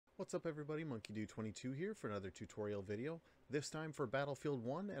What's up everybody, MonkeyDude22 here for another tutorial video, this time for Battlefield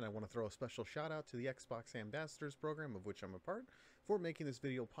 1, and I want to throw a special shout out to the Xbox Ambassadors program of which I'm a part for making this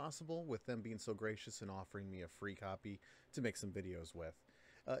video possible, with them being so gracious and offering me a free copy to make some videos with.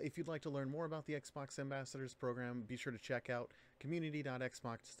 If you'd like to learn more about the Xbox Ambassadors program, be sure to check out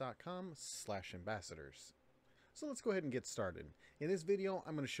community.xbox.com/ambassadors. So let's go ahead and get started. In this video,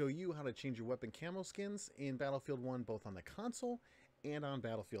 I'm going to show you how to change your weapon camo skins in Battlefield 1 both on the console and on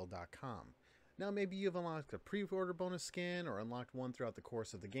Battlefield.com. Now maybe you've unlocked a pre-order bonus skin or unlocked one throughout the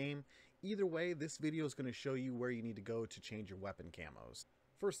course of the game. Either way, this video is going to show you where you need to go to change your weapon camos.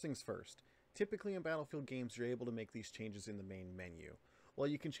 First things first, typically in Battlefield games you're able to make these changes in the main menu. While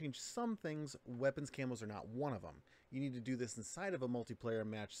you can change some things, weapons camos are not one of them. You need to do this inside of a multiplayer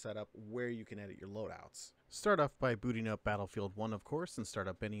match setup where you can edit your loadouts. Start off by booting up Battlefield 1, of course, and start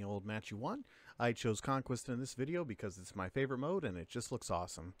up any old match you want. I chose Conquest in this video because it's my favorite mode and it just looks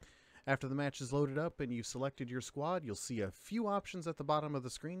awesome. After the match is loaded up and you've selected your squad, you'll see a few options at the bottom of the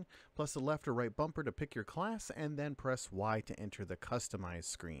screen, plus a left or right bumper to pick your class, and then press Y to enter the Customize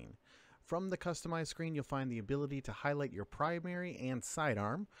screen. From the Customize screen, you'll find the ability to highlight your primary and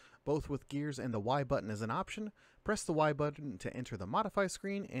sidearm, both with gears and the Y button as an option. Press the Y button to enter the Modify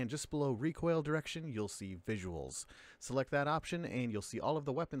screen, and just below recoil direction, you'll see Visuals. Select that option and you'll see all of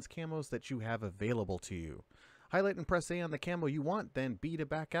the weapons camos that you have available to you. Highlight and press A on the camo you want, then B to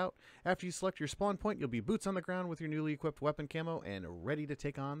back out. After you select your spawn point, you'll be boots on the ground with your newly equipped weapon camo and ready to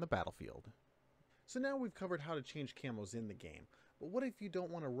take on the battlefield. So now we've covered how to change camos in the game, but what if you don't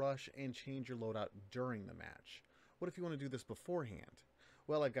want to rush and change your loadout during the match? What if you want to do this beforehand?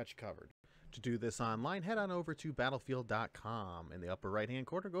 Well, I've got you covered. To do this online, head on over to Battlefield.com. In the upper right hand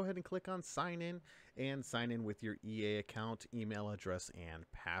corner, go ahead and click on Sign In, and sign in with your EA account, email address, and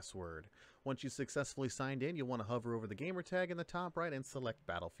password. Once you've successfully signed in, you'll want to hover over the gamer tag in the top right and select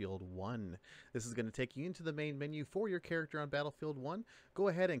Battlefield 1. This is going to take you into the main menu for your character on Battlefield 1. Go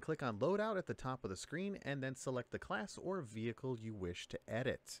ahead and click on Loadout at the top of the screen, and then select the class or vehicle you wish to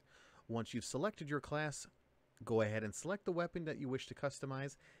edit. Once you've selected your class, go ahead and select the weapon that you wish to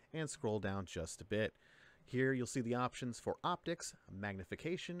customize and scroll down just a bit. Here you'll see the options for optics,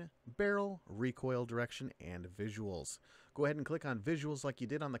 magnification, barrel, recoil direction, and visuals. Go ahead and click on visuals like you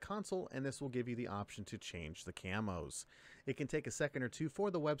did on the console, and this will give you the option to change the camos. It can take a second or two for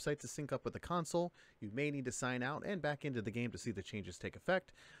the website to sync up with the console. You may need to sign out and back into the game to see the changes take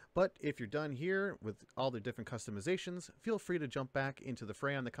effect, but if you're done here with all the different customizations, feel free to jump back into the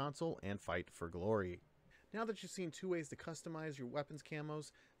fray on the console and fight for glory. Now that you've seen two ways to customize your weapons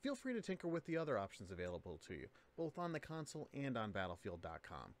camos, feel free to tinker with the other options available to you, both on the console and on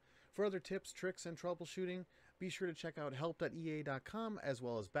Battlefield.com. For other tips, tricks, and troubleshooting, be sure to check out help.ea.com as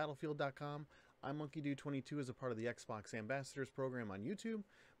well as Battlefield.com. I'm MonkeyDude22 as a part of the Xbox Ambassadors program on YouTube.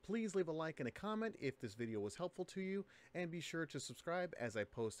 Please leave a like and a comment if this video was helpful to you, and be sure to subscribe as I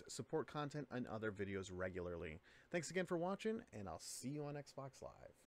post support content and other videos regularly. Thanks again for watching, and I'll see you on Xbox Live.